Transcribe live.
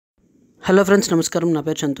Hello friends, నమస్కారం. నా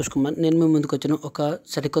పేరు సంతోష్ కుమార్. నేను మీ ముందుకు వచ్చిన ఒక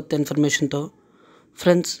సరికొత్త ఇన్ఫర్మేషన్తో.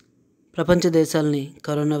 ఫ్రెండ్స్, ప్రపంచ దేశాలని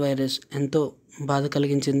కరోనా వైరస్ ఎంతో బాధ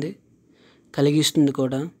కలిగిస్తుంది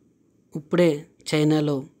కూడా. ఇప్పుడే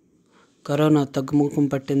చైనాలో కరోనా తగ్గుముఖం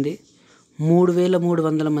పట్టింది.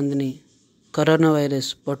 3,300 మందిని కరోనా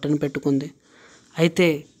వైరస్ పొట్టన పెట్టుకుంది. అయితే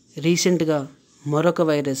రీసెంట్గా మరొక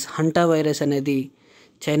వైరస్, హంటా వైరస్ అనేది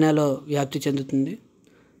చైనాలో వ్యాప్తి చెందుతుంది.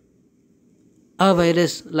 ఆ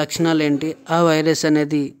వైరస్ లక్షణాలు ఏంటి, ఆ వైరస్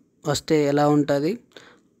అనేది వస్తే ఎలా ఉంటుంది,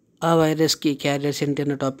 ఆ వైరస్కి క్యారియర్స్ ఏంటి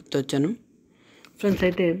అన్న టాపిక్తో వచ్చాను ఫ్రెండ్స్.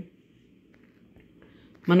 అయితే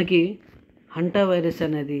మనకి హంటా వైరస్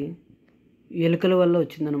అనేది ఎలుకల వల్ల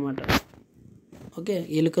వచ్చిందనమాట. ఓకే,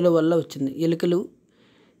 ఎలుకల వల్ల వచ్చింది. ఎలుకలు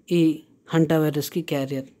ఈ హంటా వైరస్కి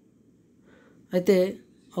క్యారియర్. అయితే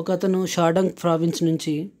ఒక అతను షాడాంగ్ ప్రావిన్స్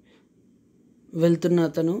నుంచి వెళ్తున్న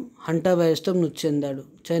అతను హంటా వైరస్తో మృతి చెందాడు,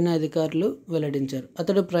 చైనా అధికారులు వెల్లడించారు.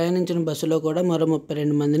 అతడు ప్రయాణించిన బస్సులో కూడా మరో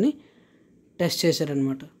 32 మందిని టెస్ట్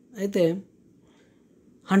చేశారనమాట. అయితే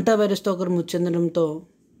హంటా వైరస్తో ఒకరు మృతి చెందడంతో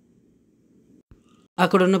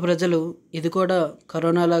అక్కడున్న ప్రజలు ఇది కూడా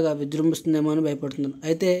కరోనాలాగా విజృంభిస్తుందేమో అని భయపడుతున్నారు.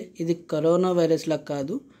 అయితే ఇది కరోనా వైరస్లా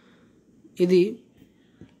కాదు, ఇది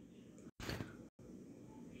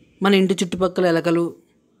మన ఇంటి చుట్టుపక్కల ఎలకలు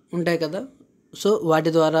ఉంటాయి కదా, సో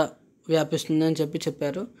వాటి ద్వారా వ్యాపిస్తుంది అని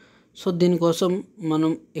చెప్పారు. సో దీనికోసం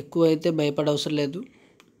మనం ఎక్కువైతే భయపడవసరం లేదు.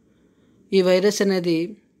 ఈ వైరస్ అనేది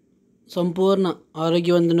సంపూర్ణ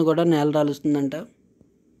ఆరోగ్యవంతుని కూడా నేలరాలుస్తుందంట.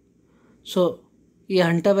 సో ఈ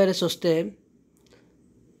హంటా వైరస్ వస్తే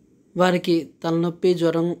వారికి తలనొప్పి,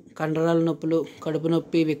 జ్వరం, కండరాల నొప్పులు, కడుపు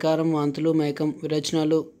నొప్పి, వికారం, వాంతులు, మైకం,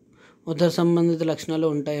 విరేచనాలు, ఉదర సంబంధిత లక్షణాలు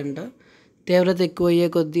ఉంటాయంట. తీవ్రత ఎక్కువయ్యే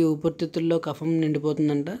కొద్దీ ఊపిరితిత్తుల్లో కఫం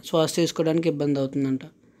నిండిపోతుందంట. శ్వాస తీసుకోవడానికి ఇబ్బంది అవుతుందంట.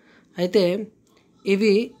 అయితే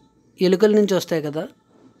ఇవి ఎలుకల నుంచి వస్తాయి కదా.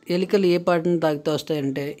 ఎలుకలు ఏ పాటిని తాగితే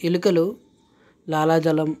వస్తాయంటే, ఎలుకలు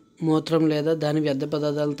లాలాజలం, మూత్రం లేదా దాని వ్యర్థ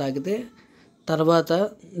పదార్థాలు తాగితే తర్వాత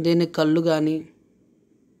దీని కళ్ళు కానీ,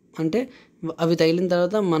 అంటే అవి తగిలిన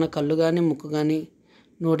తర్వాత మన కళ్ళు కానీ, ముక్కు కానీ,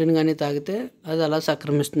 నోటిని కానీ తాగితే అది అలా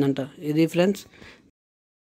సంక్రమిస్తుందంట. ఇది ఫ్రెండ్స్,